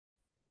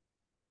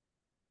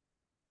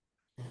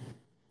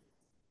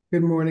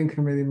Good morning,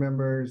 committee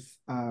members.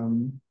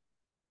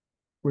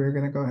 We're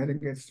going to go ahead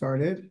and get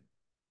started.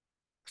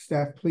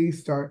 Staff, please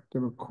start the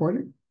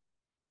recording.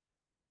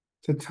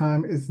 The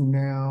time is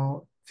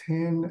now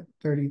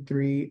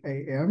 10:33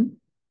 a.m.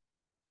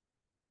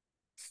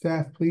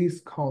 Staff,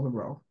 please call the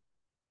roll.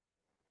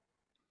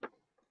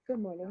 Good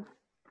morning.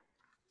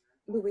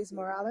 Luis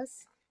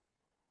Morales,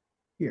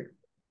 Here.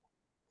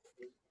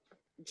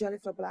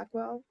 Jennifer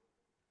Blackwell,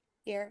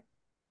 Here.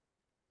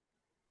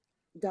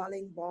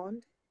 Darling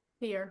Bond,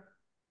 Here.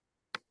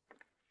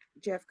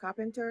 Jeff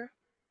Carpenter,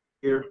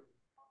 Here.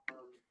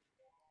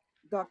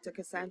 Dr.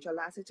 Cassandra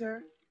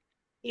Lassiter,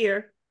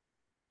 Here.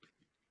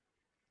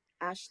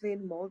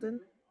 Ashlyn Molden,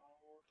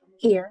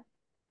 Here.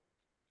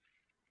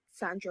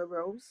 Sandra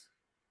Rose,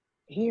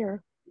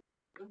 Here.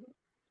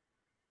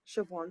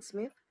 Siobhan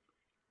Smith,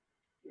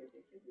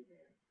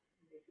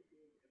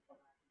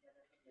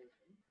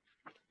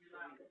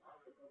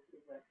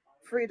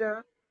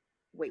 Frida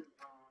Waite.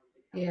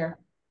 Here.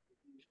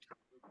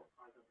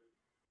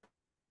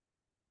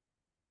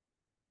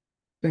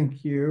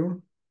 Thank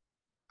you.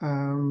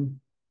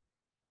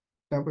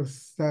 That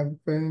was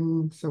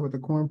 7. So with the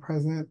quorum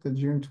present, the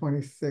June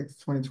 26,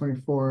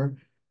 2024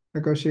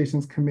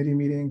 Negotiations Committee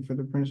meeting for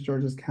the Prince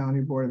George's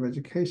County Board of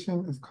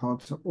Education is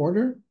called to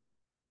order.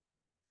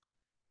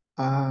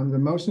 The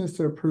motion is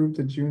to approve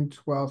the June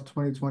 12th,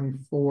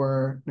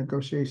 2024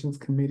 Negotiations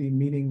Committee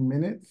meeting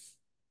minutes.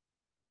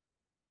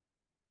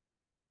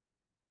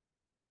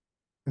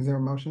 Is there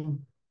a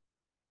motion?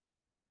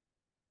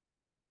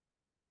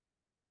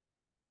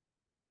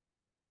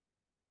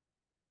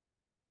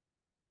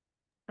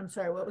 I'm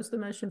sorry, what was the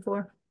motion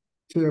for?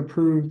 To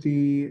approve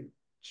the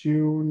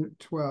June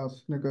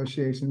 12th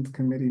Negotiations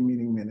Committee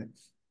meeting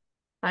minutes.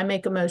 I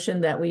make a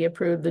motion that we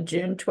approve the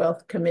June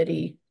 12th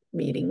committee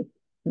meeting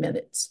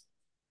minutes.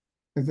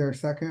 Is there a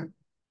second?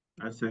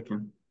 I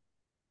second.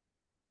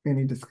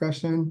 Any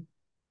discussion?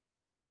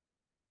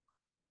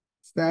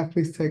 Staff,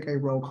 please take a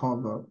roll call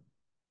vote.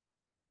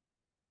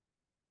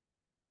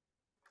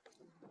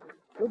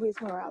 Luis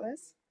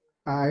Morales,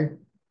 Aye.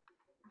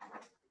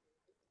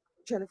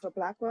 Jennifer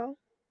Blackwell,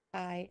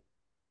 Aye.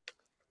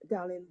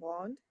 Darling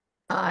Bond,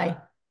 Aye.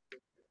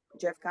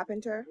 Jeff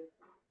Carpenter,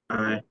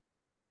 Aye.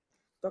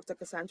 Dr.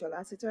 Cassandra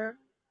Lassiter,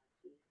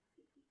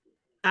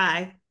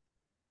 Aye.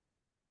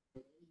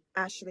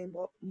 Ashlyn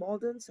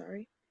Molden,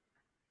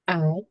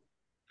 Aye.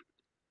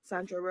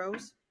 Sandra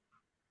Rose,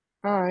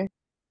 Aye.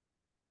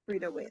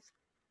 Frida Waite.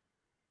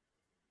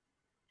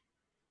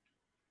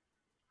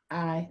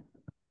 Aye.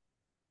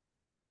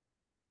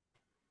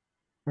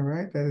 All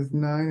right, that is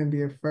 9 in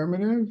the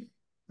affirmative.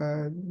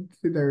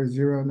 There is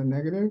 0 in the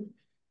negative.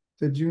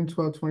 The June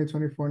 12,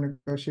 2024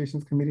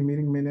 Negotiations Committee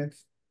meeting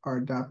minutes are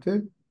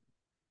adopted.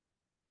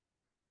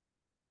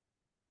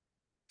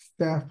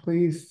 Staff,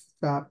 please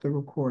stop the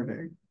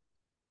recording.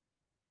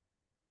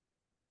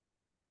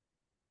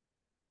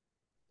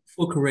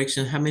 For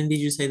correction, how many did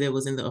you say that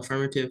was in the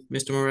affirmative,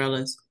 Mr.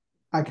 Morales?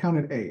 I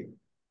counted 8.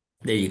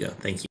 There you go.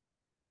 Thank you.